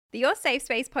The Your Safe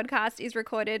Space podcast is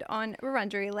recorded on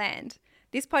Wurundjeri land.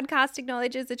 This podcast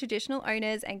acknowledges the traditional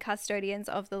owners and custodians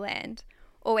of the land.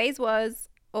 Always was,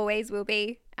 always will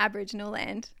be Aboriginal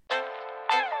land.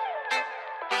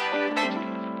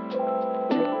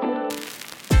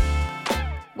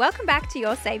 Welcome back to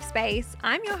Your Safe Space.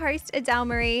 I'm your host, Adele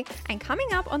Marie, and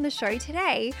coming up on the show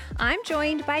today, I'm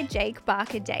joined by Jake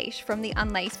Barker-Daish from the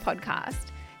Unlaced podcast.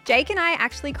 Jake and I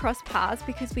actually crossed paths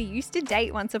because we used to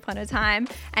date once upon a time,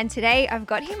 and today I've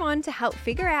got him on to help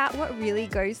figure out what really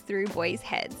goes through boys'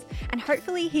 heads, and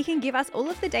hopefully he can give us all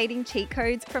of the dating cheat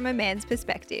codes from a man's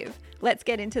perspective. Let's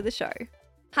get into the show.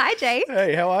 Hi, Jake.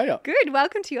 Hey, how are you? Good.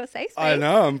 Welcome to Your Safe Space. I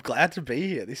know. I'm glad to be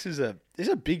here. This is a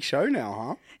big show now,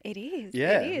 huh? It is.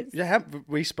 Yeah. It is. Yeah.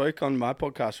 We spoke on my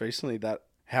podcast recently that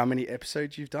how many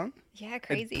episodes you've done. Yeah,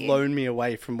 crazy. It's blown me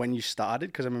away from when you started,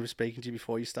 because I remember speaking to you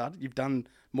before you started. You've done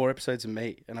more episodes than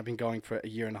me, and I've been going for a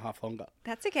year and a half longer.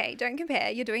 That's okay. Don't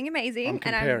compare. You're doing amazing. I'm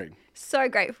comparing. And I'm so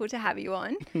grateful to have you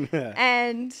on.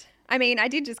 And I mean, I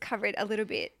did just cover it a little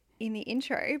bit in the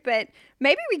intro, but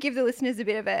maybe we give the listeners a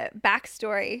bit of a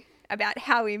backstory about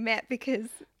how we met, because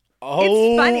it's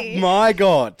funny. Oh my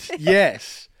God.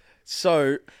 Yes.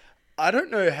 So I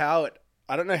don't know how it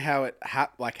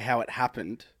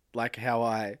happened, like how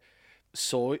I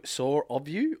saw of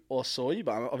you or saw you,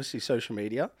 but obviously social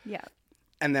media. Yeah.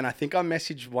 And then I think I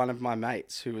messaged one of my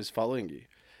mates who was following you,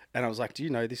 and I was like, do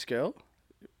you know this girl?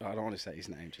 I don't want to say his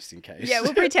name just in case. Yeah,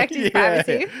 we'll protect his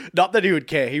privacy. Not that he would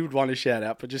care. He would want to shout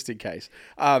out, but just in case.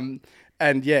 And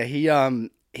yeah,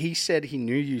 he said he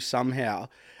knew you somehow.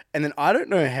 And then I don't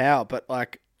know how, but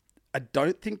like, I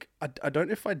don't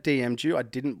know if I DM'd you. I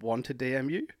didn't want to DM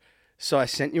you. So I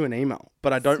sent you an email,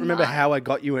 but I don't remember how I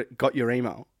got your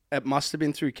email. It must have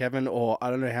been through Kevin, or I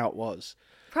don't know how it was.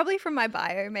 Probably from my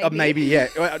bio, maybe. Maybe,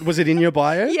 yeah. Was it in your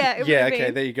bio? Yeah, it yeah. would Okay,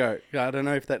 be. there you go. I don't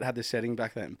know if that had the setting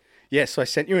back then. Yeah, so I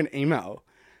sent you an email,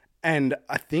 and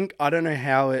I don't know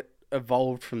how it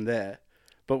evolved from there,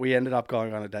 but we ended up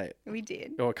going on a date. We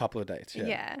did. Or a couple of dates, yeah.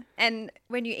 Yeah. And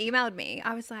when you emailed me,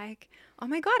 I was like, oh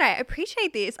my God, I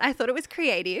appreciate this. I thought it was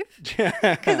creative,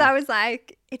 because I was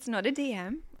like, it's not a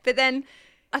DM. But then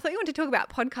I thought you wanted to talk about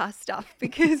podcast stuff,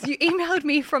 because you emailed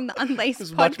me from the Unlaced podcast. It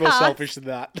was much more selfish than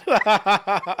that.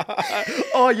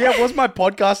 Oh, yeah, it was my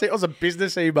podcast. It was a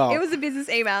business email. It was a business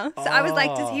email. So I was like,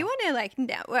 does he want to like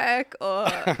network, or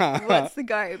what's the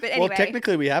go? But anyway. Well,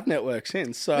 technically we have networked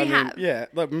since. So We have. Yeah,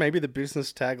 like maybe the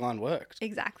business tagline worked.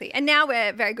 Exactly. And now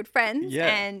we're very good friends. Yeah.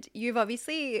 And you've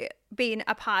obviously been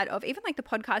a part of even like the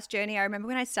podcast journey. I remember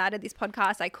when I started this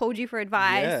podcast, I called you for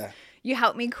advice. Yeah. You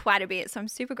helped me quite a bit. So I'm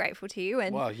super grateful to you.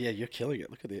 And Wow, yeah, you're killing it.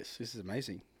 Look at this. This is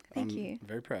amazing. Thank you. I'm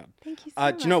very proud. Thank you so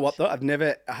much. Do you know what though? I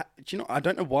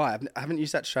don't know why. I haven't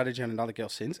used that strategy on another girl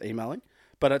since emailing,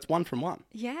 but it's one from one.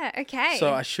 Yeah, okay.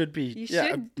 So I should be. You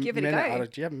should give it a go.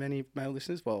 Do you have many male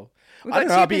listeners? Well, We've I don't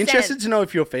got know. I'd be 2%. interested to know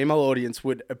if your female audience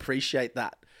would appreciate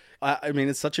that. I mean,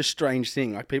 it's such a strange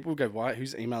thing. Like people go, "Why?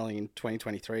 Who's emailing in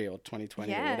 2023 or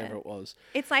 2020 or whatever it was?"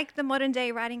 It's like the modern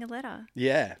day writing a letter.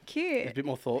 Yeah, Cute. a bit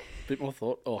more thought,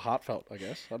 or heartfelt, I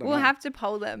guess. I don't We'll know. have to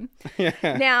poll them. Yeah.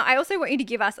 Now, I also want you to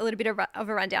give us a little bit of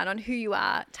a rundown on who you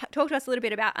are. Talk to us a little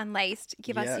bit about Unlaced.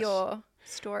 Give us Yes. your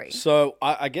story. So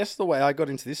I guess the way I got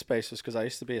into this space was because I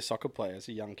used to be a soccer player as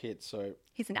a young kid. So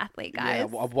He's an athlete, yeah,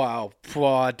 guys. wow.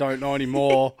 I don't know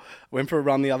anymore. Went for a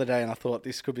run the other day and I thought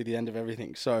this could be the end of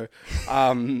everything. So,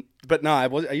 but no,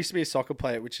 I used to be a soccer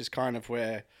player, which is kind of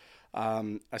where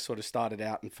I sort of started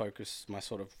out and focused my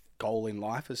sort of goal in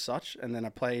life as such. And then I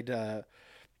played,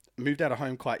 moved out of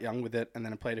home quite young with it. And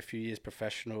then I played a few years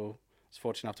professional. I was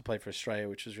fortunate enough to play for Australia,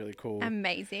 which was really cool.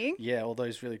 Amazing. Yeah, all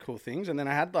those really cool things. And then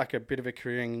I had like a bit of a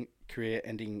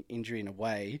career-ending injury in a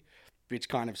way, which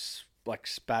kind of like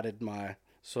spattered my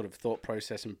sort of thought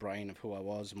process and brain of who I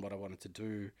was and what I wanted to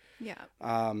do. Yeah.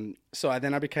 So I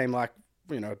became like,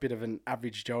 a bit of an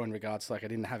average Joe in regards to like I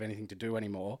didn't have anything to do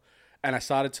anymore. And I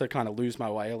started to kind of lose my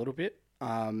way a little bit.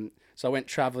 So I went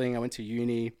traveling, I went to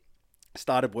uni,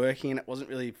 started working, and it wasn't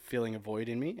really feeling a void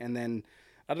in me. And then,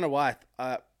 I don't know why,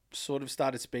 I sort of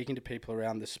started speaking to people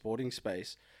around the sporting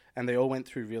space, and they all went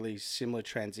through really similar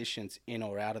transitions in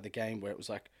or out of the game where it was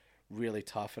like really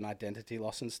tough and identity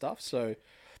loss and stuff. So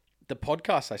the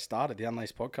podcast I started, the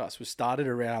Unlaced podcast, was started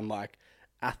around like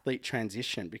athlete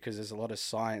transition, because there's a lot of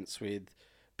science with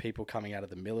people coming out of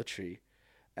the military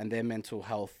and their mental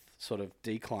health sort of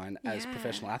decline as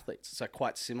professional athletes. It's like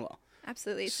quite similar.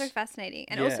 Absolutely. It's so fascinating.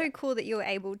 And Yeah. also cool that you were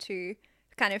able to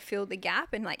kind of fill the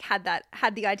gap and like had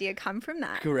the idea come from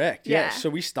that. Correct. Yeah. So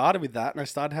we started with that, and I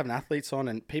started having athletes on,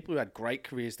 and people who had great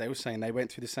careers, they were saying they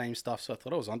went through the same stuff. So I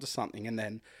thought I was onto something. And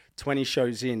then 20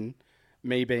 shows in,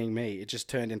 me being me, it just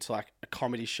turned into like a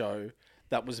comedy show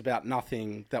that was about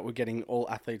nothing, that we're getting all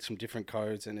athletes from different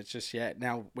codes. And it's just,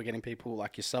 now we're getting people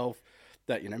like yourself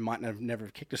that, might never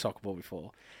have kicked a soccer ball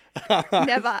before.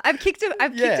 Never. I've kicked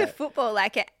a football,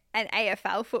 like an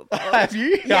AFL football. Have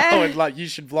you? Yeah. Oh, and like you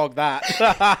should vlog that.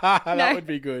 That would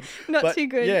be good. Not too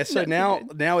good. Yeah. So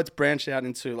Not now it's branched out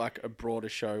into like a broader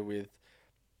show with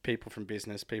people from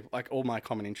business, people like all my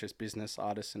common interest, business,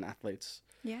 artists and athletes.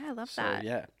 Yeah, I love that.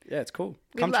 Yeah, it's cool.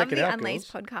 We Come love check it the out,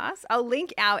 Unlaced girls. podcast. I'll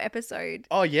link our episode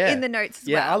in the notes as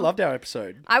well. Yeah, I loved our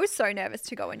episode. I was so nervous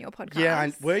to go on your podcast. Yeah,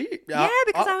 were you? Yeah,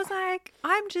 because I was like,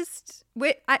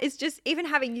 it's just even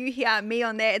having you here, me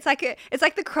on there. It's like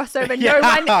the crossover no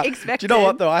one expected. Do you know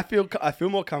what though? I feel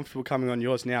more comfortable coming on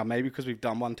yours now. Maybe because we've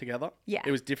done one together. Yeah,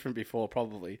 it was different before,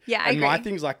 probably. Yeah, and agree. my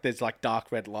thing's like there's like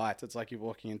dark red lights. It's like you're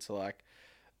walking into like,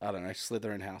 I don't know,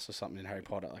 Slytherin house or something in Harry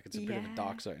Potter. Like it's a bit of a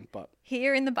dark zone, but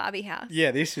here in the Barbie house.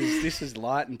 Yeah, this is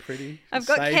light and pretty. I've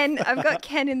got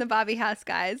Ken in the Barbie house,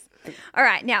 guys. All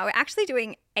right, now we're actually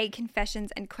doing a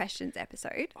confessions and questions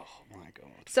episode. Oh my God.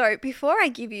 So before I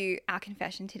give you our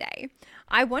confession today,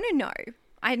 I want to know,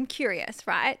 I'm curious,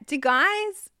 right? Do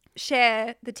guys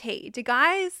share the tea? Do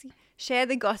guys share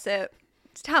the gossip?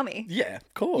 Tell me. Yeah,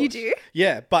 of course. You do?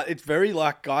 Yeah, but it's very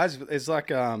like, guys, it's like,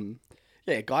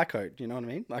 guy code, you know what I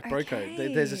mean? Like bro code.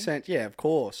 There's a sense, of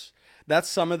course. That's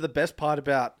some of the best part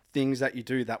about things that you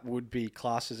do that would be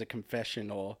classed as a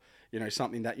confession or,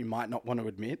 something that you might not want to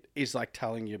admit is like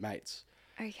telling your mates.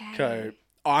 Okay. So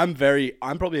I'm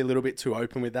probably a little bit too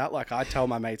open with that. Like I tell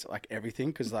my mates like everything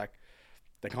because like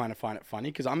they kind of find it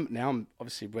funny because I'm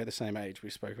obviously we're the same age. We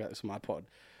spoke about this on my pod,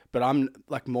 but I'm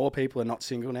like more people are not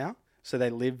single now. So they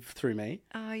live through me.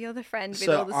 Oh, you're the friend with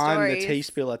all the stories. So I'm the tea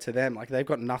spiller to them. Like they've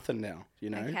got nothing now,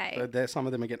 Okay. But some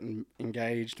of them are getting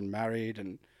engaged and married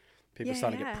and people are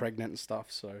starting to get pregnant and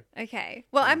stuff. So okay.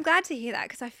 Well, I'm glad to hear that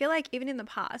because I feel like even in the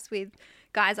past with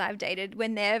guys I've dated,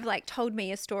 when they've like told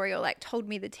me a story or like told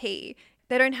me the tea,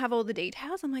 they don't have all the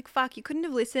details. I'm like, fuck, you couldn't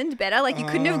have listened better. Like you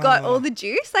couldn't have got all the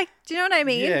juice. Like, do you know what I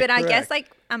mean? Yeah, but correct. I guess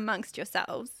like amongst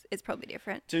yourselves, it's probably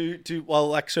different.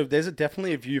 So there's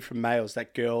definitely a view from males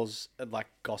that girls are like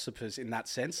gossipers in that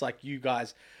sense. Like you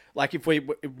guys, like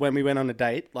when we went on a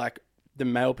date, like the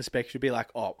male perspective would be like,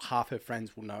 oh, half her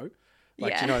friends will know.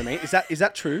 Like, do you know what I mean? Is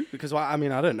that true? Because I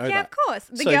mean, I don't know that. Yeah, of course.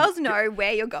 The girls know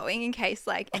where you're going in case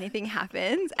like anything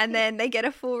happens and then they get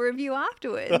a full review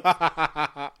afterwards.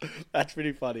 That's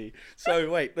pretty funny.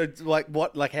 So wait,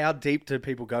 like how deep do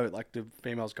people go? Like do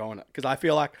females go on it? Because I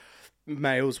feel like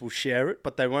males will share it,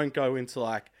 but they won't go into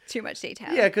like too much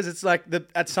detail. Yeah, because it's like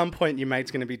at some point your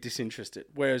mate's going to be disinterested.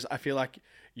 Whereas I feel like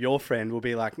your friend will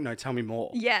be like, no, tell me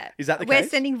more. Yeah. Is that the case? We're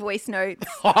sending voice notes,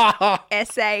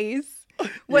 essays.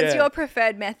 What's your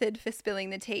preferred method for spilling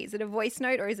the tea? Is it a voice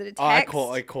note or is it a text?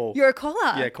 I call. You're a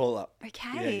caller? Yeah, call up.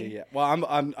 Okay. Yeah. Well,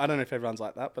 I don't know if everyone's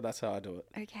like that, but that's how I do it.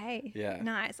 Okay. Yeah.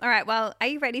 Nice. All right. Well, are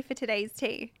you ready for today's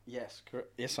tea? Yes, correct.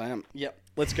 Yes, I am. Yep.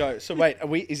 Let's go. So wait,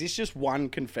 is this just one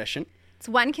confession? It's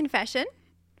one confession.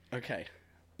 Okay.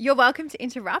 You're welcome to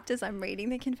interrupt as I'm reading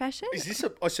the confession. Is this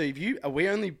are we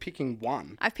only picking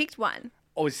one? I've picked one.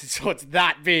 Oh, so it's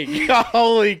that big.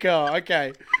 Holy cow.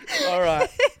 Okay. All right.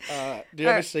 Do you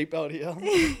have a seatbelt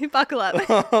here? Buckle up.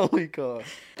 Holy cow.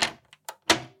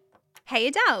 Hey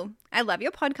Adele, I love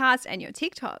your podcast and your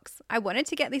TikToks. I wanted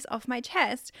to get this off my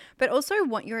chest, but also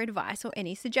want your advice or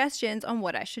any suggestions on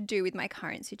what I should do with my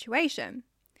current situation.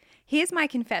 Here's my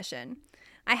confession.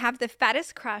 I have the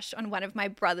fattest crush on one of my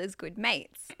brother's good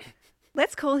mates.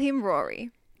 Let's call him Rory.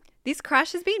 This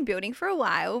crush has been building for a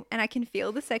while, and I can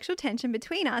feel the sexual tension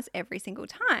between us every single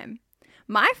time.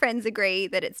 My friends agree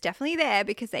that it's definitely there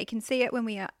because they can see it when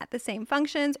we are at the same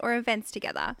functions or events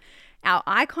together. Our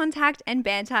eye contact and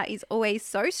banter is always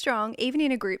so strong, even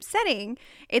in a group setting.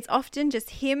 It's often just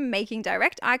him making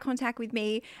direct eye contact with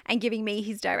me and giving me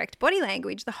his direct body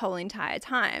language the whole entire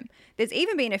time. There's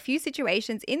even been a few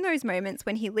situations in those moments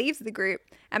when he leaves the group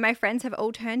and my friends have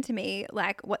all turned to me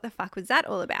like, what the fuck was that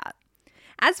all about?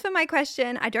 As for my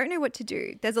question, I don't know what to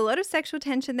do. There's a lot of sexual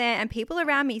tension there and people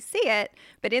around me see it,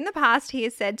 but in the past he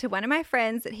has said to one of my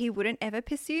friends that he wouldn't ever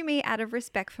pursue me out of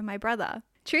respect for my brother.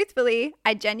 Truthfully,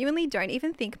 I genuinely don't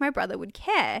even think my brother would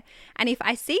care, and if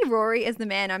I see Rory as the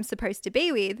man I'm supposed to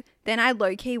be with, then I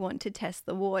low-key want to test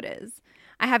the waters.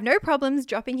 I have no problems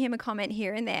dropping him a comment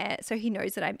here and there so he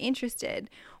knows that I'm interested.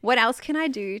 What else can I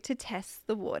do to test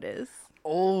the waters?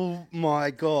 Oh my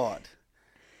God.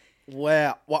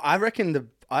 Wow. Well,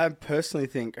 I personally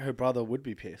think her brother would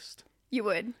be pissed. You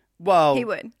would? Well, he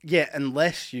would. Yeah,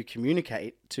 unless you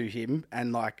communicate to him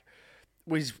and like,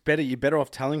 you're better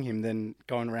off telling him than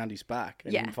going around his back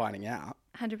and him finding out.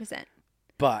 100%.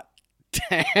 But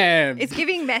Damn. It's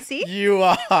giving messy. You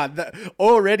are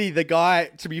already the guy.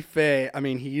 To be fair, I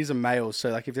mean, he is a male, so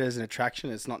like if there's an attraction,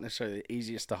 it's not necessarily the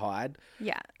easiest to hide.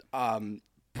 Yeah.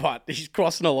 But he's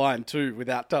crossing a line too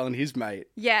without telling his mate.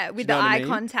 Yeah, with the eye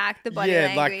contact, the body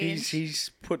language. Like he's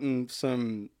putting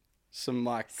some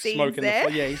like seeds smoke in there. the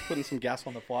fire. Yeah, he's putting some gas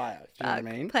on the fire. Do you know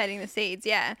what I mean? Planting the seeds.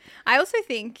 Yeah. I also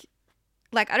think,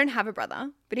 like, I don't have a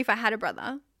brother, but if I had a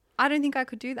brother, I don't think I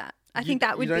could do that. I think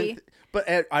that would be. But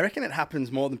I reckon it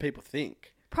happens more than people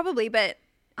think. Probably, but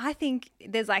I think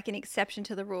there's like an exception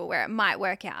to the rule where it might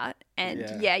work out,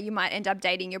 and yeah, you might end up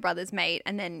dating your brother's mate,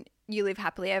 and then you live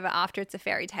happily ever after. It's a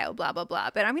fairy tale, blah blah blah.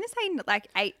 But I'm gonna say like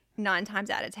 8, 9 times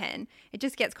out of 10, it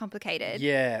just gets complicated.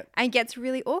 Yeah, and gets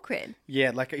really awkward.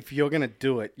 Yeah, like if you're gonna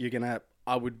do it,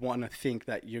 I would want to think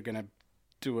that you're gonna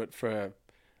do it for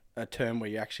a term where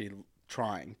you're actually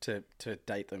trying to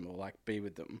date them or like be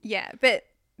with them. Yeah, but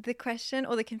the question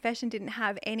or the confession didn't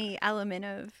have any element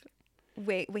of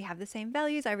we have the same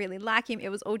values. I really like him. It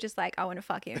was all just like, I want to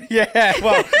fuck him. Yeah,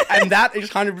 well, and that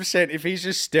is 100%. If he's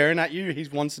just staring at you, he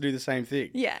wants to do the same thing.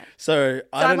 Yeah. So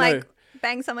I don't know. I'm like,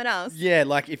 bang someone else. Yeah,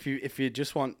 like if you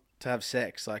just want to have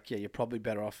sex, like you're probably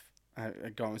better off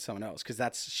going with someone else,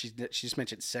 because she just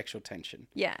mentioned sexual tension.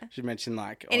 Yeah. She mentioned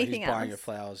like anything he's buying else. her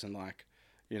flowers and like,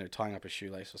 tying up a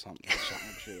shoelace or something. Shutting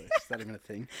up a shoelace. Is that even a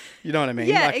thing? You know what I mean?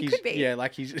 Yeah, like it could be. Yeah,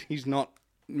 like he's not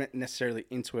necessarily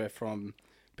into her from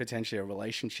potentially a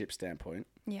relationship standpoint.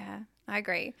 Yeah, I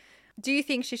agree. Do you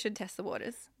think she should test the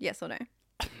waters? Yes or no?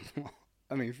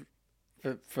 I mean,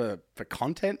 for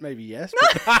content, maybe yes.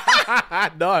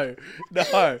 But no.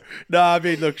 I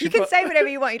mean, look, you can say whatever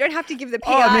you want. You don't have to give the PR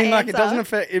I mean, like answer. it doesn't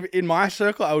affect. In my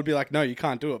circle, I would be like, no, you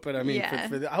can't do it. But I mean,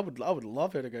 Yeah. I would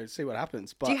love her to go see what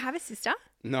happens. But do you have a sister?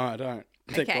 No, I don't.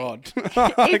 Thank Okay.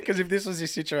 God. Because if this was your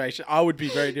situation, I would be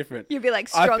very different. You'd be like,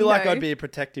 strong I feel like no. I'd be a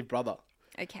protective brother.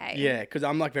 Okay. Yeah, because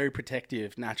I'm like very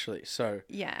protective naturally. So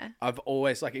Yeah. I've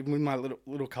always like, even with my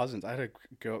little cousins, I had a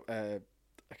girl.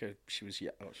 She was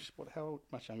how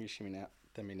much younger is she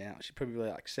than me now? She's probably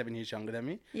like 7 years younger than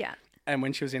me. Yeah. And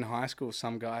when she was in high school,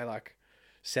 some guy like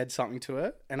said something to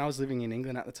her, and I was living in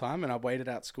England at the time, and I waited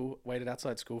outside school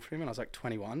for him, and I was like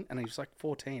 21, and he was like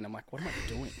 14. I'm like, what am I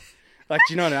doing? Like,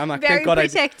 do you know what I mean? I'm like, Very thank God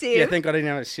protective. thank God I didn't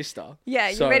have a sister.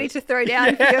 Yeah, So- you're ready to throw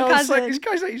down for I your was cousin. like, this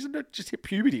guy's like, he's just hit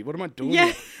puberty. What am I doing? Yeah.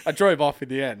 Here? I drove off in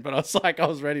the end, but I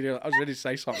was ready to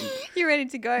say something. You're ready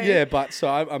to go. Yeah, but so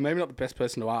I'm maybe not the best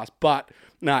person to ask, but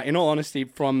in all honesty,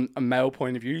 from a male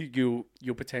point of view,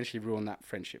 you'll potentially ruin that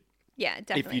friendship. Yeah,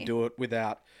 definitely. If you do it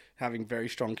without having very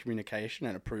strong communication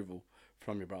and approval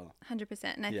from your brother. 100%.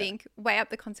 And I think weigh up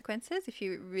the consequences if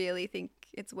you really think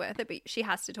it's worth it, but she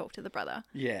has to talk to the brother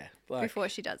Yeah. Like, before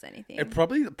she does anything. it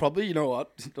probably, you know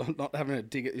what, I'm not having a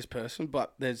dig at this person,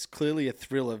 but there's clearly a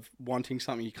thrill of wanting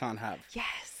something you can't have.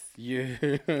 Yes.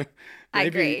 I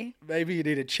agree. Maybe you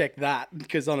need to check that,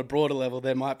 because on a broader level,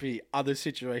 there might be other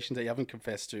situations that you haven't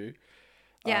confessed to.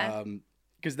 Yeah.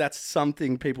 Because that's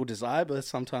something people desire, but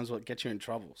sometimes what gets you in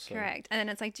trouble. So. Correct. And then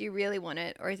it's like, do you really want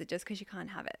it, or is it just because you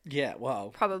can't have it? Yeah, well.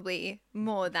 Probably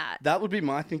more that. That would be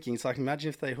my thinking. It's like, imagine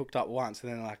if they hooked up once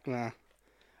and then like, nah. And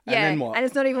Yeah. then what? And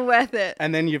it's not even worth it.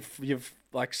 And then you've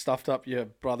like stuffed up your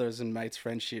brothers and mates'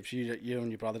 friendships. You and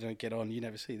your brother don't get on. You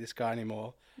never see this guy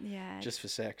anymore. Yeah. Just for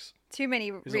sex. Too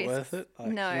many risks. Is it worth it? Like,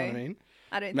 No. You know what I mean?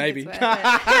 I don't Maybe. think it's worth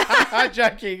it. I'm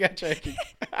joking.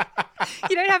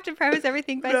 You don't have to preface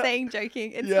everything by saying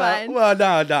joking. It's Yeah. fine. Well,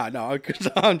 no. Because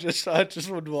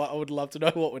I would love to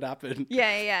know what would happen.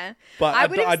 Yeah. But I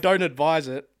would've- I don't advise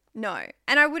it. No.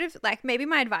 And I would have, like, maybe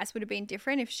my advice would have been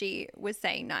different if she was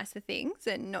saying nicer things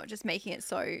and not just making it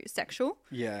so sexual.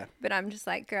 Yeah. But I'm just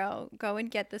like, girl, go and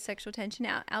get the sexual tension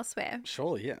out elsewhere.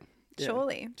 Surely, yeah.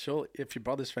 Surely. Surely. If your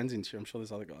brother's friends into you, I'm sure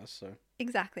there's other guys. So.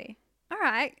 Exactly. All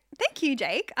right. Thank you,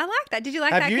 Jake. I like that. Did you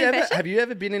like that confession? Have you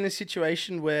ever been in a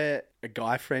situation where a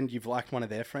guy friend, you've liked one of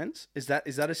their friends? Is that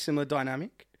a similar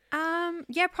dynamic?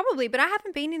 Yeah, probably. But I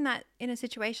haven't been in a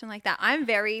situation like that. I'm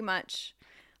very much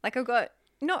like, I've got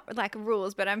not like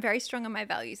rules, but I'm very strong on my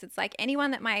values. It's like anyone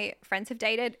that my friends have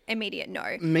dated, immediate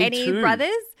no. Me any too.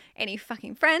 brothers, any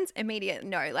fucking friends, immediate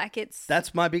no. Like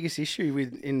That's my biggest issue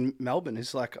in Melbourne.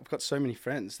 Is like I've got so many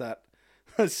friends that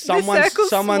someone's circle's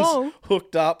small.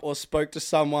 hooked up or spoke to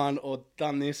someone or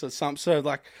done this or something. So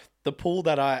like the pool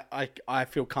that I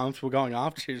feel comfortable going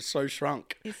after is so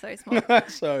shrunk. It's so small.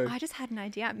 So I just had an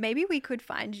idea. Maybe we could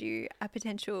find you a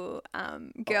potential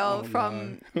girl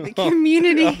from no. the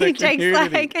community. Of the Jake's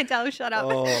community. like, Adele, shut up.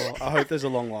 Oh, I hope there's a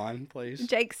long line, please.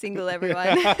 Jake's single,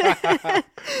 everyone.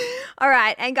 All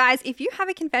right. And guys, if you have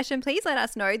a confession, please let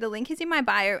us know. The link is in my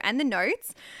bio and the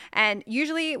notes. And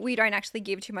usually we don't actually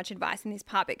give too much advice in this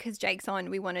part because Jake's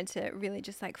on. We wanted to really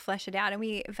just like flesh it out, and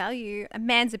we value a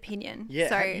man's opinion. Yeah.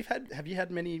 So Have you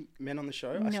had many men on the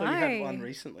show? I No. saw you had one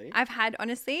recently. I've had,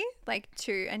 honestly, like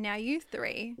 2, and now you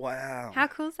 3. Wow. How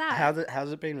cool is that?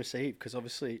 How's it been received? Because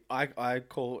obviously I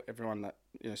call everyone that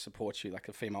supports you like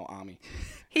a female army.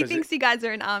 He thinks you guys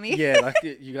are an army. Yeah, like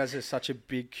you guys are such a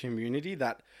big community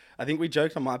that I think we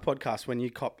joked on my podcast when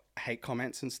you cop hate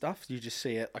comments and stuff, you just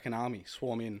see it like an army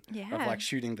swarm in of like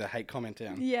shooting the hate comment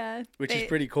down. Yeah. Which is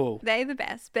pretty cool. They're the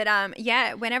best. But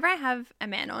yeah, whenever I have a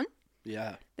man on,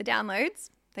 yeah, the downloads,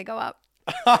 they go up.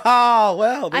 Oh,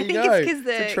 well, there you go. I think it's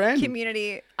because the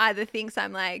community either thinks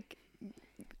I'm like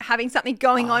having something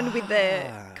going on with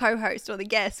the co-host or the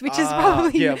guest, which is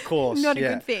probably of course. not a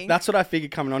good thing. That's what I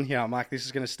figured coming on here. I'm like, this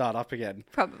is going to start up again.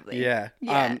 Probably. Yeah.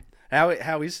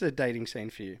 How is the dating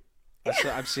scene for you?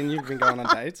 I've seen you've been going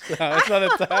on dates. It's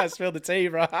not I spilled the tea,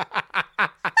 bro.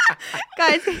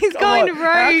 Guys, he's going rogue.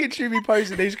 How could you be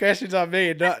posing these questions on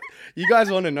me? You guys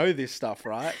want to know this stuff,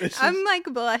 right? I'm like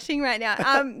blushing right now.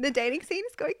 The dating scene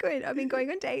is going good. I've been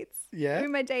going on dates. Yeah. I'm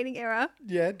in my dating era.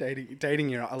 Yeah,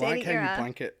 dating era. I like how you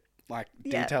blanket like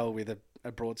detail with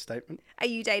a broad statement. Are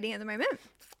you dating at the moment?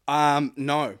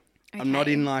 No. Okay. I'm not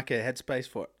in like a headspace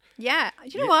for it. Yeah. Do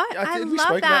you know what? I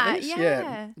love that.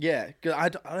 Yeah. I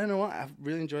don't know what. I've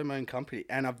really enjoyed my own company.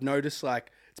 And I've noticed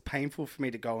like it's painful for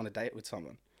me to go on a date with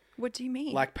someone. What do you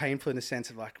mean? Like painful in the sense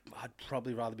of like, I'd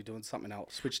probably rather be doing something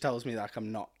else, which tells me like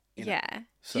I'm not in it.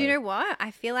 So, do you know what?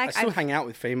 I feel like I still hang out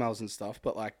with females and stuff,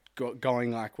 but like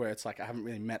going like where it's like I haven't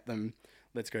really met them.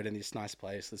 Let's go to this nice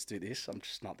place. Let's do this. I'm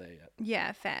just not there yet.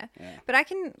 Yeah, fair. Yeah. But I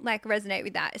can like resonate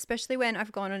with that, especially when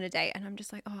I've gone on a date and I'm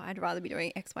just like, oh, I'd rather be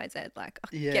doing X, Y, Z. Like,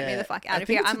 get me the fuck out of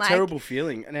here. It's a terrible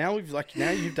feeling. And now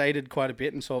you've dated quite a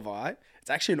bit, and so have I. It's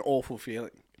actually an awful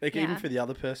feeling. Like even for the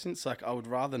other person, it's like I would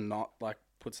rather not like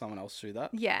put someone else through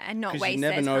that. Yeah, and not waste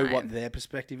their time. Because you never know what their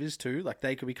perspective is too. Like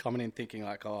they could be coming in thinking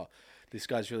like, oh, this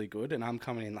guy's really good, and I'm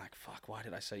coming in like, fuck, why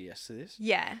did I say yes to this?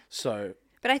 Yeah. So.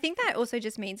 But I think that also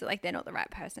just means that like they're not the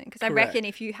right person. Because I reckon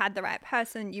if you had the right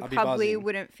person, you probably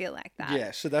wouldn't feel like that.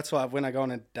 Yeah, so that's why when I go on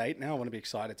a date now, I want to be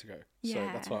excited to go. Yeah.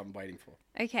 So that's what I'm waiting for.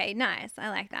 Okay, nice. I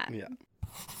like that. Yeah.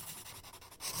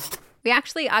 We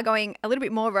actually are going a little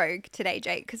bit more rogue today,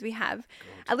 Jake, because we have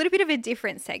a little bit of a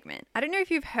different segment. I don't know if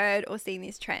you've heard or seen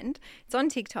this trend. It's on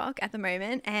TikTok at the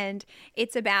moment, and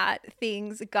it's about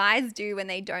things guys do when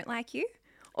they don't like you.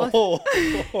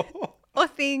 Or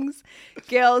things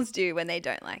girls do when they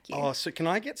don't like you. Oh, so can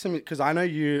I get some? Because I know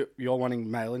you're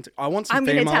wanting male. I want some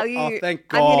female. I'm going to tell you. Oh, thank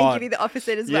God. I'm going to give you the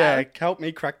opposite as well. Yeah, help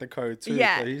me crack the code too,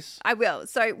 please. I will.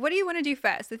 So what do you want to do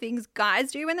first? The things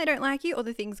guys do when they don't like you, or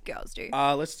the things girls do?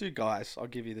 Let's do guys. I'll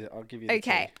give you the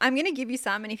Okay, two. I'm going to give you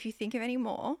some, and if you think of any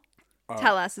more,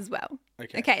 tell us as well.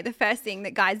 Okay, the first thing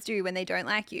that guys do when they don't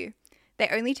like you, they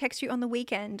only text you on the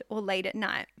weekend or late at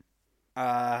night.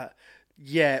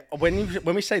 Yeah, when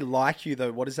we say like you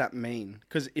though, what does that mean?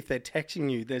 Because if they're texting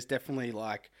you, there's definitely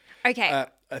like a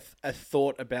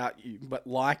thought about you. But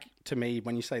like to me,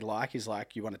 when you say like, is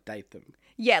like you want to date them.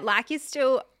 Yeah, like is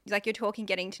still like you're talking,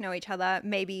 getting to know each other.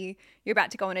 Maybe you're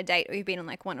about to go on a date, or you've been on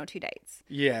like 1 or 2 dates.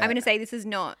 Yeah, I'm going to say this is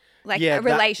not like a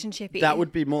relationship. That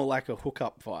would be more like a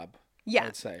hookup vibe. Yeah,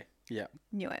 I'd say. Yeah,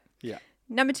 knew it. Yeah.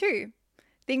 Number 2,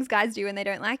 things guys do when they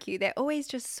don't like you. They're always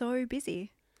just so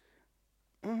busy.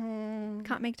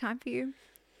 Can't make time for you.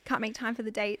 Can't make time for the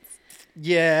dates.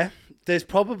 Yeah, there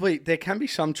can be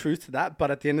some truth to that, but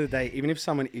at the end of the day, even if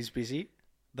someone is busy,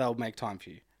 they'll make time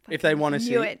for you. If they want to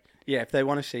see it. Yeah, if they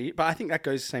want to see it. But I think that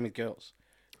goes the same with girls.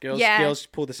 Girls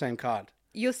pull the same card.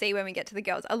 You'll see when we get to the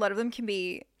girls. A lot of them can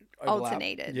be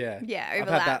alternated. Yeah,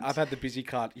 overlapped. I've had the busy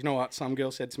card. You know what? Some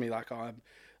girl said to me like, oh, I'm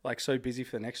like so busy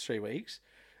for the next 3 weeks.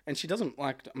 And she doesn't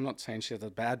like, I'm not saying she has a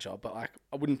bad job, but like,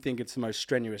 I wouldn't think it's the most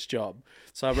strenuous job.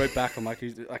 So I wrote back, who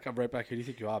do you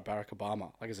think you are, Barack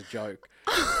Obama? Like as a joke.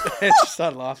 And she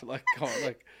started laughing like, God,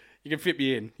 like you can fit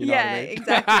me in. You know what I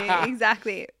mean?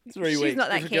 exactly. 3 weeks. She's not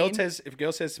that keen. If a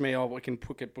girl says to me, oh, we can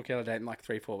book out a date in like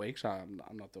 3-4 weeks, I'm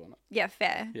not doing it. Yeah,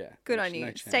 fair. Yeah. Good on you.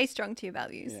 No Stay strong to your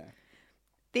values. Yeah.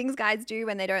 Things guys do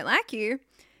when they don't like you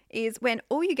is when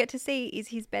all you get to see is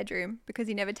his bedroom because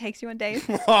he never takes you on dates.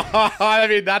 I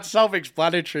mean, that's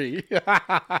self-explanatory.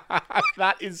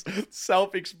 That is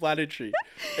self-explanatory.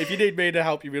 If you need me to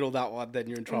help you riddle that one, then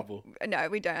you're in trouble. No,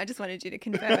 we don't. I just wanted you to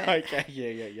confirm it. Okay,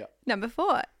 yeah. Number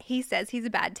 4, he says he's a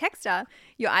bad texter.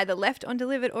 You're either left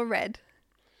undelivered or read.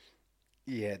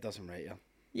 Yeah, it doesn't rate you.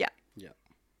 Yeah. Yeah.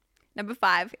 Number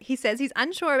 5, he says he's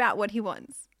unsure about what he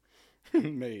wants.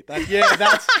 Me. That's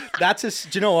a.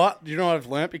 Do you know what? Do you know what I've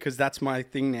learnt? Because that's my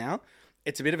thing now.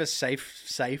 It's a bit of a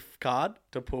safe card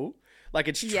to pull. Like,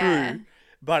 it's true,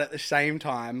 but at the same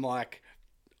time, like,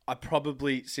 I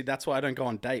probably see that's why I don't go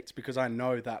on dates, because I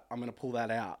know that I'm gonna pull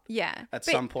that out. Yeah. At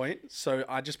some point, so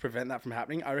I just prevent that from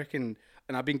happening. I reckon,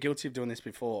 and I've been guilty of doing this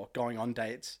before, going on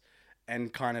dates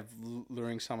and kind of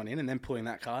luring someone in and then pulling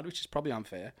that card, which is probably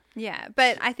unfair. Yeah,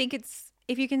 but I think it's,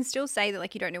 if you can still say that,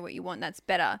 like, you don't know what you want, that's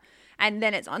better. And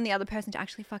then it's on the other person to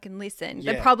actually fucking listen.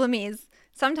 Yeah. The problem is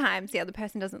sometimes the other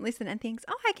person doesn't listen and thinks,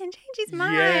 oh, I can change his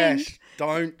mind. Yes,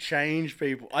 don't change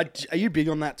people. Are you big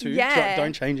on that too? Yeah.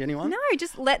 Don't change anyone? No,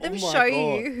 just let them show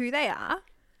you who they are.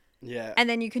 Yeah. And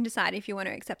then you can decide if you want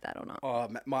to accept that or not. Oh,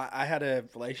 I had a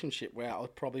relationship where I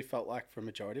probably felt like for a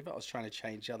majority of it, I was trying to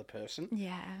change the other person.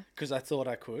 Yeah. Because I thought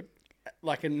I could.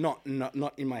 Like, and not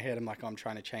in my head, I'm like, I'm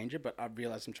trying to change it, but I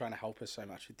realized I'm trying to help her so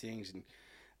much with things. And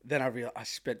then I realized I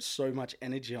spent so much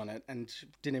energy on it and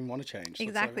didn't even want to change. So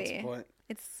Exactly. It's like, what's the point?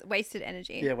 It's wasted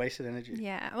energy. Yeah, wasted energy.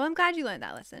 Yeah. Well, I'm glad you learned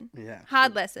that lesson. Yeah.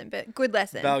 Hard lesson, but good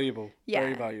lesson. Valuable. Yeah.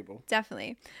 Very valuable.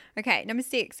 Definitely. Okay, number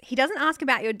 6. He doesn't ask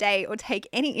about your day or take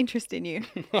any interest in you.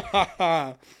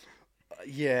 Yeah.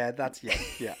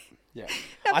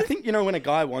 I think, when a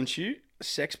guy wants you,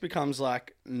 sex becomes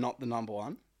like not the number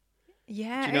one.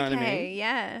 Yeah. Do you know okay. what I mean?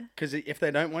 Yeah. Because if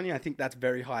they don't want you, I think that's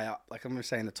very high up. Like, I'm going to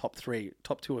say in the top 2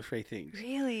 or 3 things.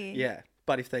 Really? Yeah.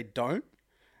 But if they don't,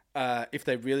 if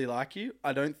they really like you,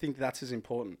 I don't think that's as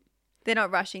important. They're not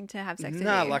rushing to have sex with you.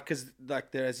 No, because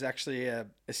there's actually a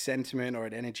sentiment or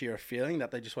an energy or a feeling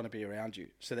that they just want to be around you.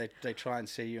 So they try and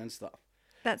see you and stuff.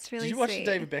 That's really sweet. Did you watch sweet.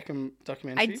 the David Beckham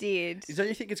documentary? I did. Don't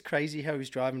you think it's crazy how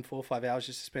he's driving 4 or 5 hours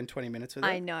just to spend 20 minutes with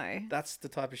her? I know. That's the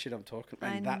type of shit I'm talking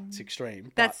about. And that's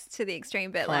extreme. That's to the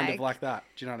extreme, but kind of like that.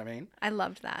 Do you know what I mean? I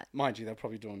loved that. Mind you, they're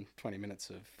probably doing 20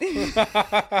 minutes of...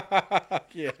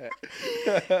 Yeah.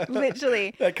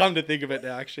 Literally. Come to think of it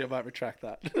now, actually, I might retract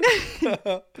that.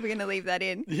 We're going to leave that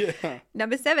in. Yeah.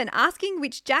 Number 7, asking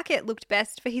which jacket looked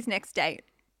best for his next date.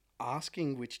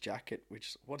 Asking which jacket,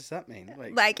 what does that mean?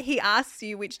 Like he asks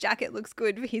you which jacket looks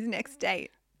good for his next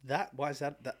date. Why is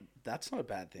that? That's not a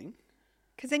bad thing.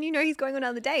 Because then you know he's going on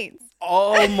other dates.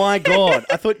 Oh my God.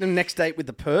 I thought the next date with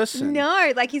the person.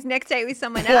 No, like his next date with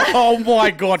someone else. Oh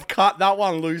my God. Cut that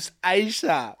one loose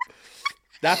ASAP.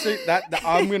 That's it.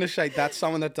 I'm gonna say that's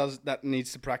someone that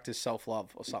needs to practice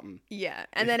self-love or something. Yeah,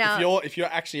 and then if you're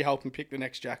actually helping pick the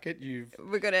next jacket,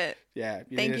 we're gonna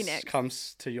thank you next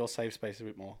comes to your safe space a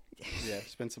bit more. Yeah,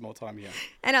 spend some more time here.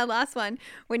 And our last one,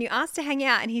 when you ask to hang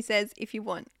out, and he says if you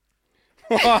want.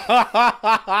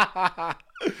 I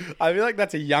feel like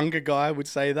that's a younger guy would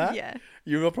say that. Yeah,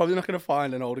 you are probably not gonna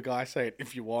find an older guy say it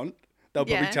if you want. They'll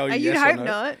probably tell you you'd yes hope or no.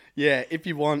 not. Yeah, if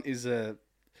you want is a.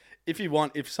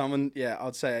 If someone,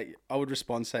 I'd say, I would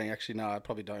respond saying, actually, no, I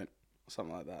probably don't. Or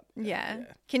something like that. Yeah.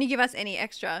 Can you give us any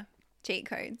extra cheat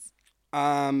codes?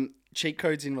 Cheat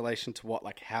codes in relation to what?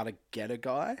 Like how to get a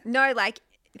guy? No, like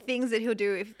things that he'll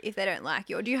do if they don't like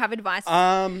you. Or do you have advice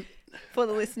for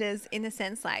the listeners in the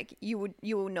sense like you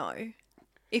will know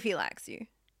if he likes you?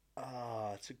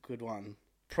 Oh, it's a good one.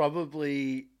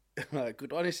 Probably a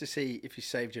good one is to see if he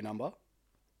saved your number.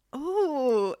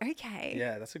 Oh, okay.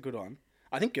 Yeah, that's a good one.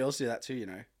 I think girls do that too,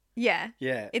 Yeah.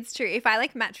 Yeah. It's true. If I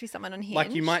like match with someone on Hinge.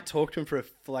 Like you might talk to him for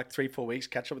like 3-4 weeks,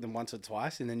 catch up with them once or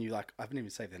twice, and then you're like, I haven't even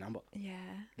saved their number. Yeah.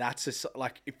 That's just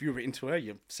like, if you're into her,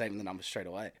 you're saving the number straight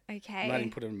away. Okay. You might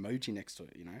even put an emoji next to it,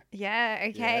 Yeah,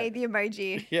 okay. Yeah. The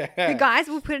emoji. Yeah. The guys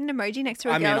will put an emoji next to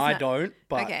a girl's name. I don't,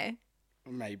 but okay.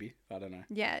 Maybe. I don't know.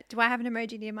 Yeah. Do I have an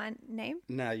emoji near my name?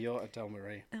 No, you're Adele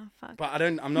Marie. Oh, fuck. But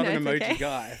I'm not an emoji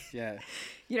guy. Yeah.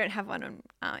 You don't have one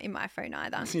on in my phone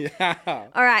either. Yeah.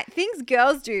 All right. Things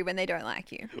girls do when they don't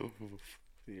like you.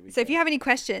 So if you have any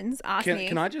questions, ask me.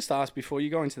 Can I just ask before you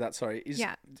go into that, sorry,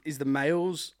 is the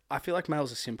males, I feel like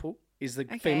males are simple. Is the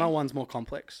female ones more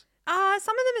complex? Some of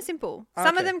them are simple.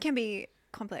 Some of them can be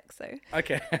complex though.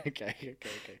 Okay.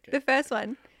 The first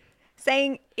one,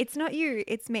 saying, it's not you,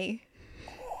 it's me.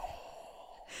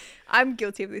 I'm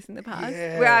guilty of this in the past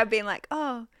where I've been like,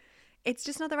 oh, it's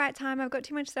just not the right time. I've got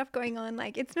too much stuff going on.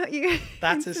 Like, it's not you.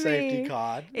 That's a It's safety me.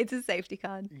 card. It's a safety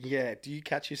card. Yeah. Do you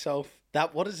catch yourself?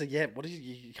 What is it? Yeah. What is it?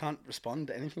 You can't respond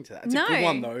to anything to that. It's No. a good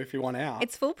one though if you want out.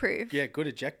 It's foolproof. Yeah, good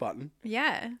eject button.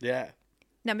 Yeah. Yeah.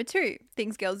 Number 2,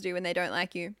 things girls do when they don't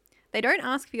like you. They don't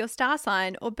ask for your star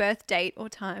sign or birth date or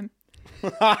time.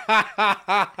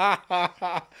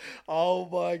 Oh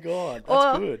my God. That's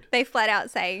Or good. they flat out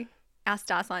say, our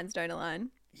star signs don't align.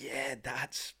 Yeah,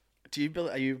 that's...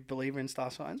 Are you a believer in star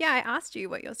signs? Yeah, I asked you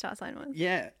what your star sign was.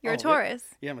 Yeah. You're a Oh, Taurus.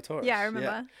 Yeah, I'm a Taurus. Yeah, I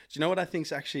remember. Do you know what I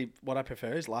think's actually what I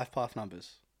prefer is life path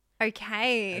numbers.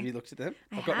 Okay. Have you looked at them?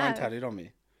 I I've got mine have. tattooed on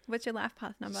me. What's your life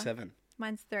path number? 7.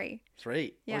 Mine's 3.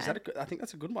 3. Yeah. Oh, is that I think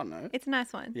that's a good one though. It's a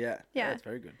nice one. Yeah. Yeah. It's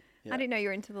very good. Yeah. I didn't know you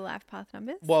were into the life path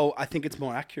numbers. Well, I think it's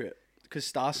more accurate because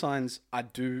star signs I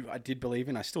did believe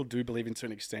in. I still do believe in to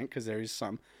an extent because there is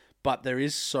some, but there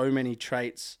is so many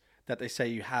traits that they say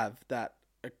you have that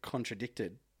are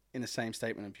contradicted in the same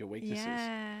statement of your weaknesses.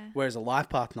 Yeah. Whereas a life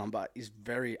path number is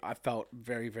I felt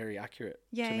very, very accurate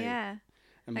Yeah, to me. yeah.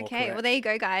 And more Okay, correct. well, there you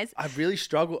go, guys. I really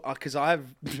struggle because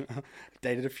I've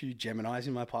dated a few Geminis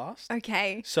in my past.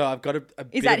 Okay. So I've got a Is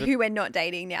bit that of who we're not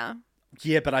dating now?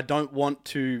 Yeah, but I don't want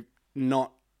to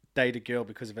not date a girl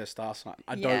because of her star sign.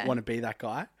 I Yeah. don't want to be that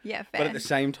guy. Yeah, fair. But at the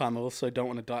same time, I also don't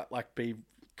want to be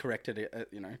corrected.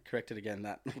 Corrected again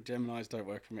that Geminis don't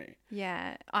work for me.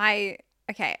 Yeah, I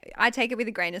take it with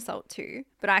a grain of salt too,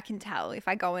 but I can tell if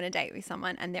I go on a date with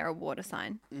someone and they're a water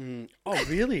sign. Oh,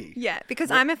 really? Yeah,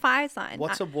 because I'm a fire sign.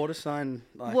 What's a water sign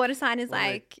like? Water sign is What do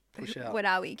they like, push out? what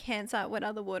are we? Cancer. What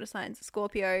are the water signs?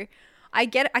 Scorpio. I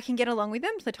can get along with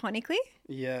them platonically,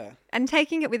 Yeah. and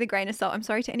taking it with a grain of salt. I'm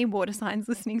sorry to any water signs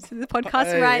listening to the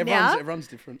podcast right now, Everyone's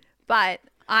different. but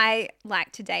I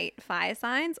like to date fire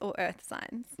signs or earth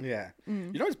signs. Yeah.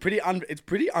 You know, it's pretty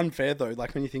unfair though.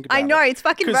 Like when you think about it. I know, it's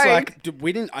fucking rogue. Like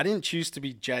I didn't choose to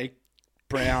be Jake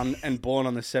Brown and born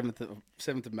on the 7th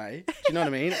of May. Do you know what I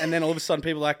mean? And then all of a sudden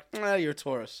people are like, oh, you're a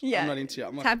Taurus. Yeah. I'm not into you.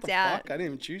 I'm like, Tapped what the out. fuck? I didn't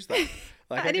even choose that.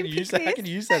 Like I I can didn't use pick that. I this. can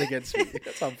use that against me.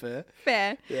 That's unfair.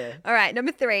 Fair. Yeah. All right,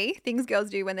 number 3, things girls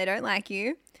do when they don't like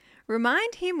you.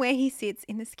 Remind him where he sits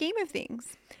in the scheme of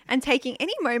things and taking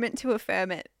any moment to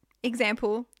affirm it.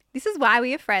 Example, this is why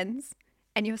we are friends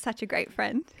and you're such a great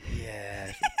friend.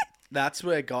 Yeah. That's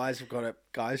where guys need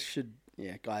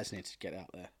to get out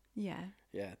there. Yeah.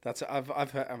 Yeah.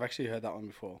 I've actually heard that one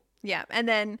before. Yeah. And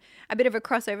then a bit of a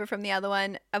crossover from the other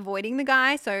one, avoiding the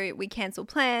guy. So we cancel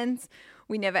plans.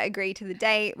 We never agree to the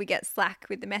date. We get slack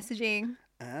with the messaging.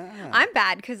 I'm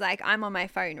bad because I'm on my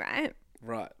phone, right?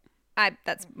 Right.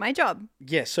 That's my job.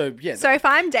 Yeah. So So if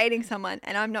I'm dating someone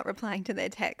and I'm not replying to their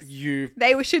text,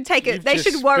 they should take it. You've They just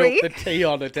should worry. spilt the tea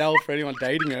on Adele for anyone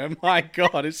dating her. My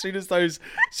God, as soon as those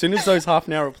half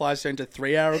an hour replies turn to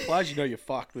 3 hour replies, you know you're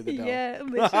fucked with Adele. Yeah,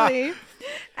 literally.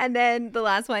 And then the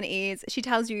last one is she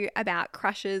tells you about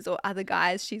crushes or other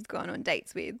guys she's gone on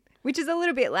dates with, which is a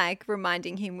little bit like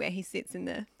reminding him where he sits in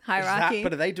the hierarchy.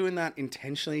 But are they doing that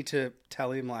intentionally to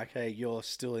tell him like, hey, you're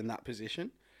still in that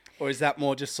position? Or is that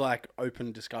more just like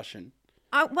open discussion?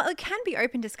 Well, it can be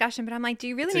open discussion, but I'm like, do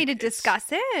you really need to discuss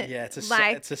it? Yeah, it's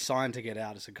a sign to get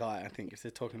out as a guy, I think, if they're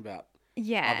talking about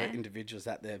other individuals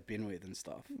that they've been with and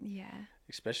stuff. Yeah.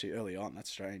 Especially early on.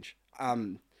 That's strange.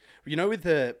 You know, with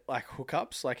the like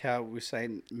hookups, like how we're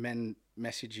saying men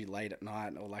message you late at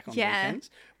night or like on weekends,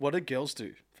 what do girls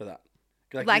do for that?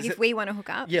 Like if we want to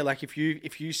hook up? Yeah, like if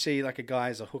you see like a guy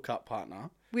as a hookup partner.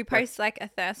 We post like a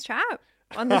thirst trap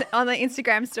on the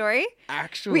Instagram story.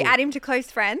 Actually. We add him to close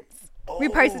friends. We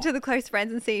post it to the close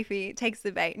friends and see if he takes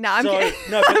the bait. No, I'm kidding.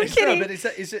 I'm kidding. But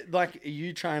is it like, are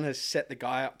you trying to set the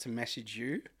guy up to message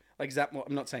you? Like, is that more,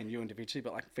 I'm not saying you individually,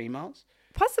 but like females?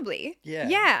 Possibly. Yeah.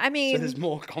 Yeah, I mean. So there's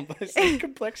more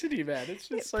complexity, man. It's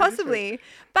just so possibly. different.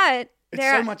 But it's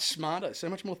so much smarter. So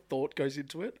much more thought goes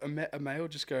into it. A male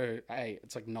just go, hey,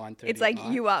 it's like 9:30. It's like,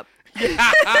 you up.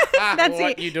 That's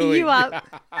it. You doing? You up.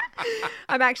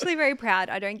 I'm actually very proud.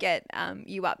 I don't get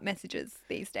you up messages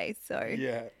these days. So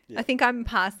yeah. I think I'm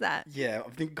past that. Yeah, I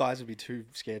think guys would be too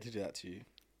scared to do that to you.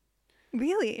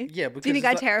 Really? Yeah. Because do you think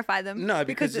I terrify them? No,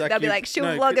 because they'll be like, she'll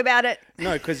vlog about it.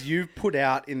 No, because you've put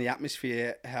out in the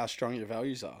atmosphere how strong your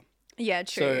values are. Yeah,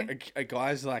 true. So a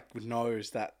guy's like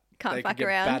knows that Can't they fuck can get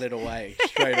around. batted away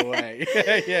straight away.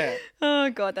 Yeah. Oh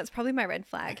God, that's probably my red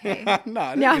flag. Hey.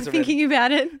 No, now I'm thinking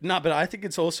about it. No, but I think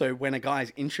it's also when a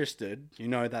guy's interested, you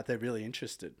know that they're really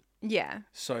interested. Yeah.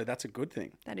 So that's a good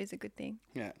thing. That is a good thing.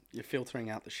 Yeah, you're filtering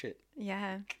out the shit.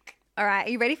 Yeah. All right, are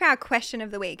you ready for our question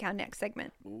of the week, our next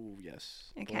segment? Ooh,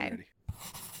 yes. Okay. Ready.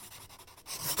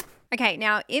 Okay,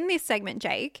 now in this segment,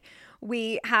 Jake,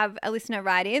 we have a listener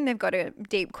write in. They've got a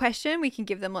deep question. We can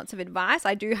give them lots of advice.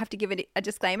 I do have to give it a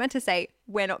disclaimer to say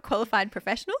we're not qualified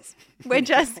professionals. We're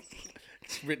just...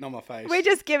 It's written on my face. We're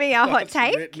just giving our hot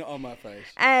take. Written on my face.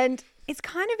 And it's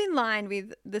kind of in line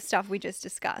with the stuff we just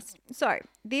discussed. So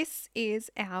this is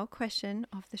our question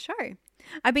of the show.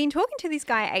 I've been talking to this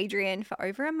guy, Adrian, for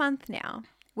over a month now.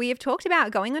 We have talked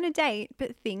about going on a date,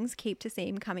 but things keep to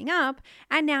seem coming up.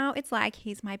 And now it's like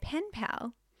he's my pen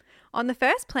pal. On the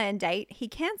first planned date, he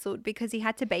cancelled because he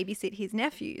had to babysit his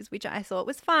nephews, which I thought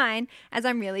was fine, as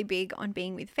I'm really big on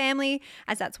being with family,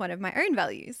 as that's one of my own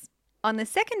values. On the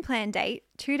second planned date,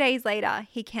 2 days later,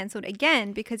 he cancelled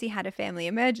again because he had a family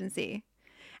emergency.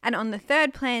 And on the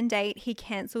third planned date, he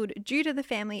cancelled due to the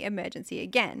family emergency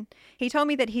again. He told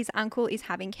me that his uncle is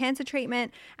having cancer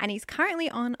treatment and he's currently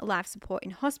on life support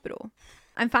in hospital.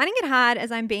 I'm finding it hard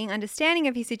as I'm being understanding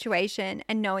of his situation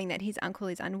and knowing that his uncle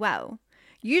is unwell.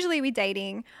 Usually with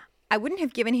dating, I wouldn't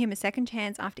have given him a second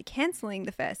chance after cancelling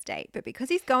the first date, but because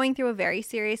he's going through a very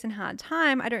serious and hard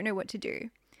time, I don't know what to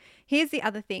do. Here's the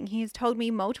other thing. He has told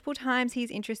me multiple times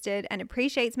he's interested and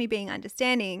appreciates me being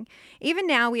understanding. Even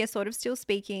now, we are sort of still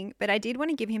speaking, but I did want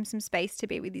to give him some space to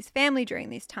be with his family during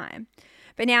this time.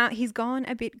 But now he's gone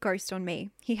a bit ghost on me.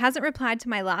 He hasn't replied to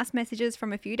my last messages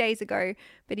from a few days ago,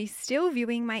 but he's still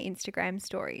viewing my Instagram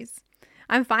stories.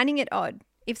 I'm finding it odd.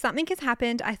 If something has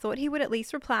happened, I thought he would at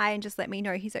least reply and just let me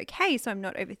know he's okay so I'm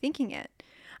not overthinking it.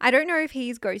 I don't know if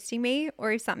he's ghosting me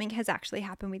or if something has actually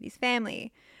happened with his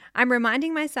family. I'm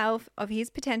reminding myself of his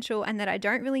potential and that I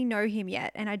don't really know him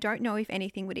yet, and I don't know if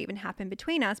anything would even happen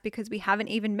between us because we haven't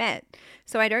even met.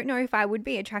 So I don't know if I would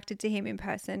be attracted to him in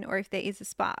person or if there is a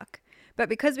spark. But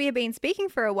because we have been speaking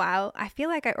for a while, I feel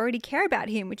like I already care about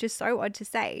him, which is so odd to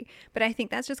say, but I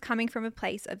think that's just coming from a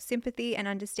place of sympathy and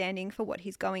understanding for what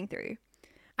he's going through.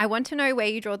 I want to know where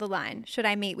you draw the line. Should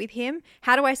I meet with him?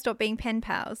 How do I stop being pen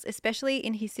pals, especially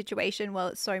in his situation while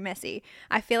it's so messy?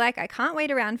 I feel like I can't wait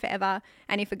around forever,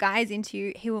 and if a guy is into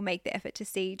you, he will make the effort to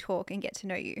see, talk, and get to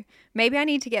know you. Maybe I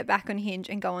need to get back on Hinge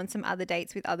and go on some other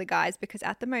dates with other guys because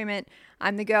at the moment,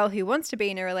 I'm the girl who wants to be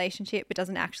in a relationship but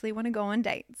doesn't actually want to go on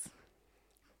dates.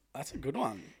 That's a good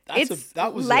one.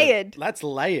 That was layered. That's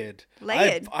layered.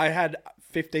 Layered. I had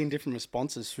 15 different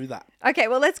responses through that. Okay,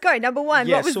 well, let's go. Number one,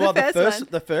 what was the first one?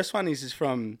 The first one is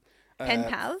from... pen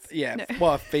pals? Yeah. No.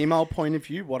 Well, a female point of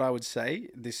view, what I would say,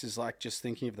 this is like just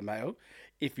thinking of the male.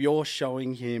 If you're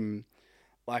showing him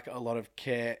like a lot of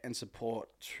care and support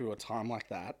through a time like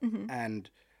that, and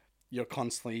you're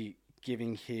constantly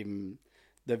giving him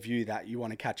the view that you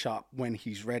want to catch up when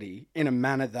he's ready in a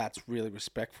manner that's really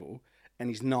respectful, and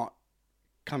he's not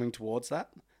coming towards that,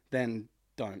 then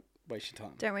don't waste your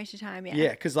time. Don't waste your time, yeah.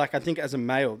 Yeah, because like I think as a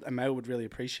male would really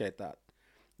appreciate that.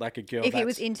 Like a girl if he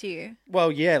was into you.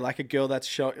 Well, yeah, like a girl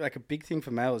that's like a big thing for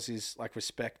males is like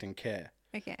respect and care.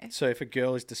 Okay. So if a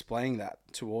girl is displaying that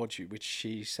towards you, which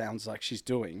she sounds like she's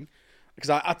doing,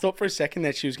 because I thought for a second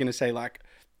that she was going to say like,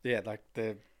 yeah, like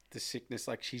the sickness,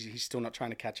 like he's still not trying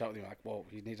to catch up with you. Like, well,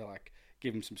 you need to like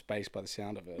give him some space by the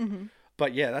sound of it.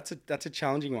 But yeah, that's a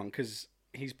challenging one because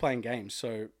he's playing games.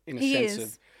 So in a sense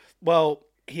of, well,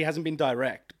 he hasn't been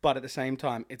direct, but at the same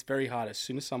time, it's very hard. As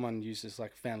soon as someone uses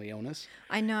like family illness,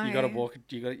 I know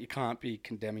you can't be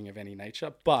condemning of any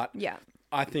nature. But yeah,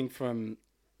 I think from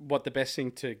what the best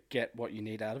thing to get what you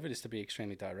need out of it is to be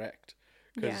extremely direct,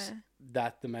 because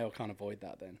that the male can't avoid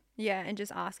that then. Yeah, and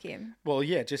just ask him. Well,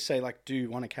 yeah, just say like, do you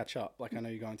want to catch up? Like, I know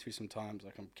you're going through some times,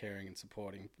 like I'm caring and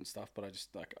supporting and stuff, but I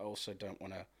just like I also don't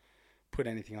want to put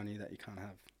anything on you that you can't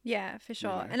have. Yeah, for sure.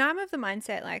 You know? And I'm of the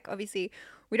mindset, like, obviously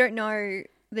we don't know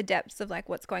the depths of like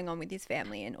what's going on with his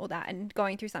family and all that, and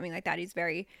going through something like that is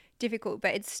very difficult,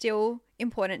 but it's still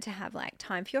important to have like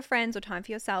time for your friends or time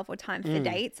for yourself or time for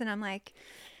dates. And I'm like,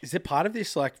 is it part of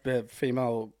this like the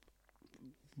female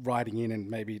writing in and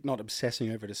maybe not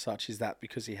obsessing over it as such, is that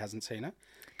because he hasn't seen it?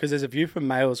 Because there's a view from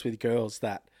males with girls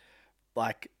that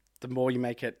like the more you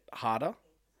make it harder,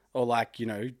 or like, you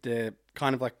know, the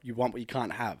kind of like you want what you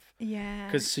can't have. Yeah.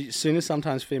 Because as soon as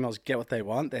sometimes females get what they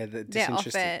want, they're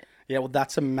disinterested. Off it. Yeah, well,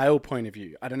 that's a male point of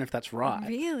view. I don't know if that's right.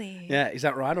 Really? Yeah, is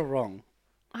that right or wrong?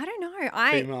 I don't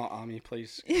know. Female army,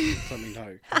 please let me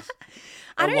know.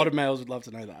 A lot of males would love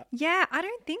to know that. Yeah, I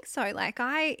don't think so. Like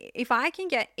if I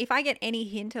get any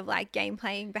hint of like game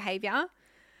playing behavior,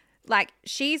 like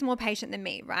she's more patient than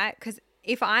me, right? Because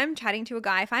if I'm chatting to a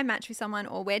guy, if I match with someone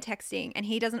or we're texting and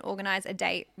he doesn't organize a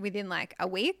date within like a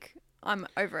week, I'm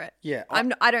over it. Yeah.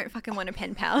 I don't fucking want a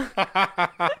pen pal.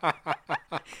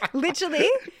 Literally.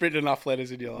 Written enough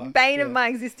letters in your life. Bane of my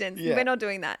existence. Yeah. We're not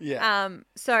doing that. Yeah.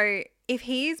 So if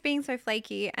he's being so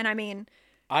flaky, and I mean,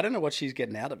 I don't know what she's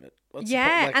getting out of it. What's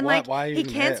Yeah, and why he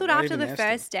even cancelled there? Why after even the there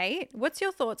first date. What's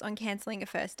your thoughts on cancelling a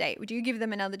first date? Would you give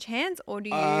them another chance, or do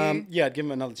you? Yeah, I'd give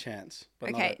him another chance, but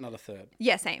Okay. not a third.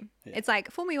 Yeah, same. Yeah. It's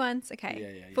like fool me once,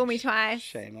 okay. Yeah. Fool me twice.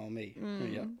 Shame on me.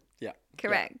 Yeah.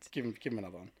 Correct. Yeah. Give him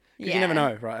another one. Because Yeah. you never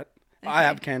know, right? Okay. I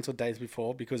have cancelled dates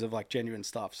before because of like genuine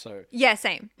stuff. So Yeah,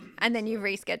 same. And then you've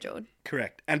rescheduled.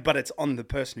 correct, but it's on the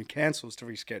person who cancels to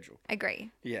reschedule.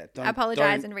 Agree. Yeah,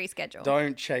 Apologize and reschedule.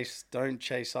 Don't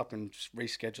chase up and just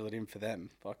reschedule it in for them.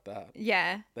 Fuck that.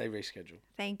 Yeah. They reschedule.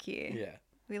 Thank you. Yeah.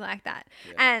 We like that.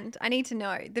 Yeah. And I need to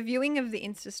know, the viewing of the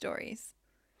Insta stories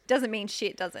doesn't mean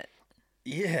shit, does it?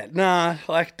 Yeah, nah,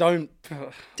 like don't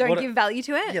Give value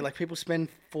to it? Yeah, like people spend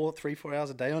 3-4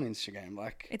 hours a day on Instagram.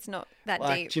 Like It's not that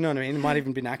like, deep. do you know what I mean? It might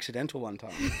even been accidental one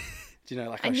time. Do you know,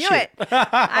 like I oh, knew shit. it.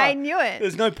 I knew it.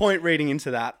 There's no point reading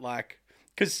into that, like,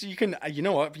 because you can, you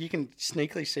know what? You can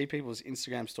sneakily see people's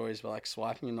Instagram stories by like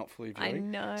swiping and not fully I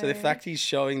viewing. know. So the fact he's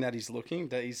showing that he's looking,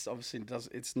 that he's obviously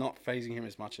it's not phasing him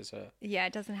as much as her. Yeah,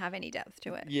 it doesn't have any depth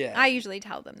to it. Yeah. I usually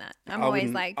tell them that. I'm I always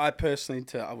wouldn't- like, I personally,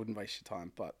 I wouldn't waste your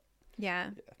time, but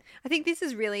yeah. I think this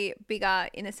is really bigger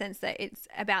in the sense that it's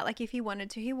about like if he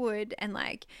wanted to, he would. And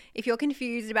like if you're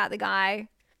confused about the guy,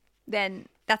 then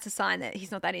that's a sign that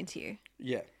he's not that into you.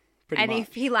 yeah, pretty And much.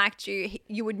 if he liked you,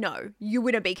 you would know. You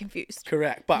wouldn't be confused.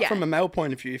 Correct. But Yeah. from a male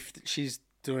point of view, if she's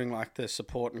doing like the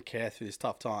support and care through this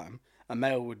tough time, a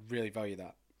male would really value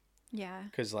that. Yeah.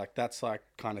 Because like that's like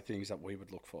kind of things that we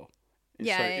would look for.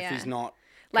 Yeah, So yeah, if yeah. he's not,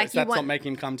 Like if you that's want- not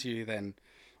making him come to you, then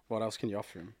what else can you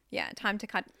offer him? Yeah. Time to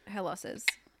cut her losses.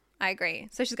 I agree.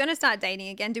 So she's going to start dating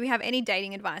again. Do we have any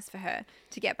dating advice for her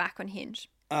to get back on Hinge?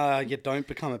 Yeah, don't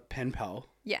become a pen pal.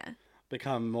 Yeah.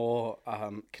 Become more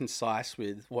concise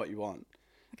with what you want.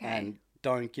 Okay. And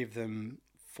don't give them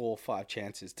 4 or 5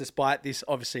 chances, despite this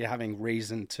obviously having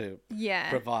reason to Yeah.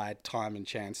 provide time and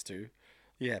chance to.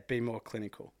 Yeah, be more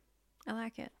clinical. I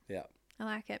like it. Yeah. I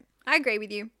like it. I agree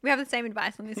with you. We have the same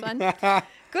advice on this one.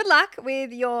 Good luck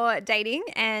with your dating,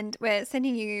 and we're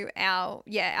sending you our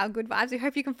good vibes. We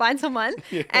hope you can find someone.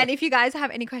 Yeah. And if you guys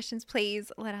have any questions,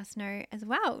 please let us know as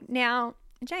well. Now,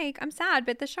 Jake, I'm sad,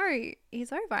 but the show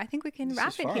is over. I think we can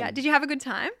wrap it here. fun. Did you have a good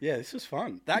time? Yeah, this was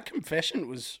fun. That confession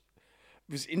was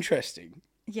interesting.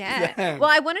 Yeah. Yeah. Well,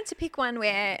 I wanted to pick one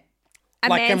where a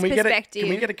Like, man's perspective. can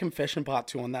we get a confession part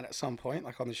 2 on that at some point,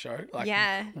 like on the show? Like,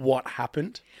 Yeah. what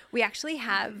happened? We actually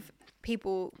have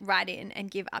people write in and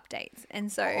give updates.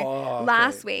 And so okay.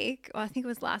 last week, or I think it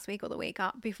was last week or the week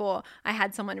up before, I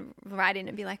had someone write in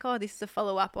and be like, oh, this is a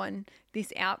follow-up on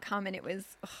this outcome. And it was,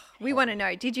 we want to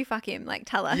know, did you fuck him? Like,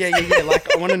 tell us. Yeah.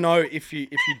 Like, I want to know if you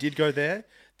did go there,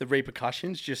 the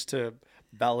repercussions, just to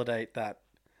validate that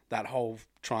whole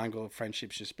triangle of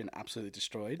friendship's just been absolutely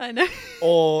destroyed. I know.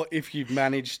 Or if you've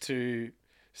managed to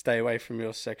stay away from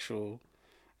your sexual,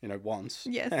 wants.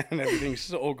 Yes. And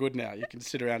everything's all good now. You can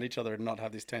sit around each other and not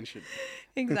have this tension.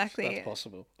 Exactly. That's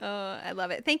possible. Oh, I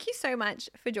love it. Thank you so much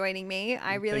for joining me.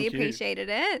 I really Thank you. appreciated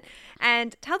it.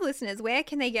 And tell the listeners, where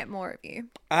can they get more of you?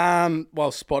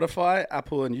 Well, Spotify,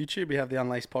 Apple, and YouTube. We have the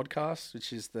Unlaced Podcast,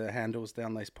 which is the handles, the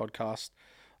Unlaced Podcast,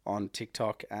 on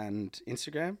TikTok and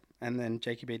Instagram. And then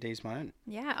Jakey BD's my own.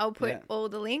 Yeah, I'll put all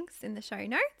the links in the show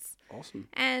notes. Awesome.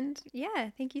 And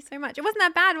yeah, thank you so much. It wasn't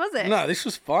that bad, was it? No, this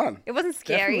was fun. It wasn't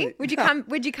scary. Definitely.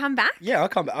 Would you come back? Yeah, I'll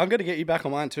come back. I'm going to get you back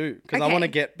on mine too, because I Okay. want to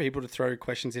get people to throw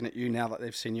questions in at you now that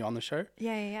they've seen you on the show.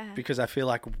 Yeah. Because I feel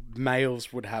like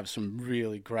males would have some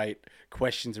really great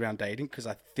questions around dating, because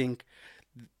I think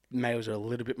males are a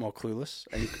little bit more clueless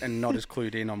and not as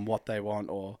clued in on what they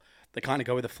want, or they kind of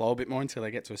go with the flow a bit more until they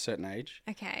get to a certain age.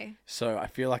 Okay. So I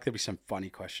feel like there'll be some funny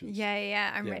questions.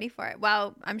 Yeah. I'm ready for it.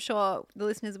 Well, I'm sure the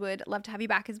listeners would love to have you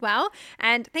back as well.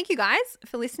 And thank you guys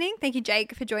for listening. Thank you,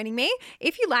 Jake, for joining me.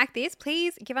 If you like this,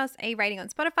 please give us a rating on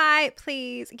Spotify.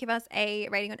 Please give us a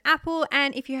rating on Apple.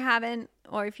 And if you haven't,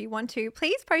 or if you want to,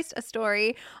 please post a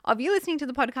story of you listening to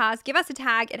the podcast. Give us a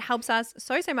tag. It helps us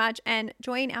so much. And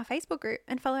join our Facebook group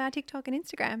and follow our TikTok and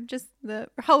Instagram. Just the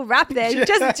whole wrap there.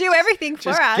 Just do everything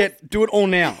for us. Do it all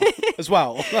now as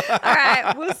well. All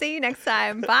right. We'll see you next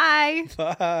time. Bye.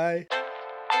 Bye.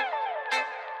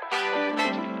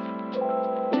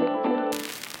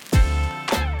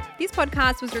 This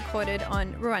podcast was recorded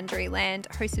on Wurundjeri land,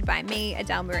 hosted by me,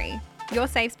 Adele Marie. Your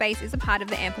Safe Space is a part of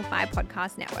the Amplify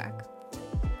Podcast Network.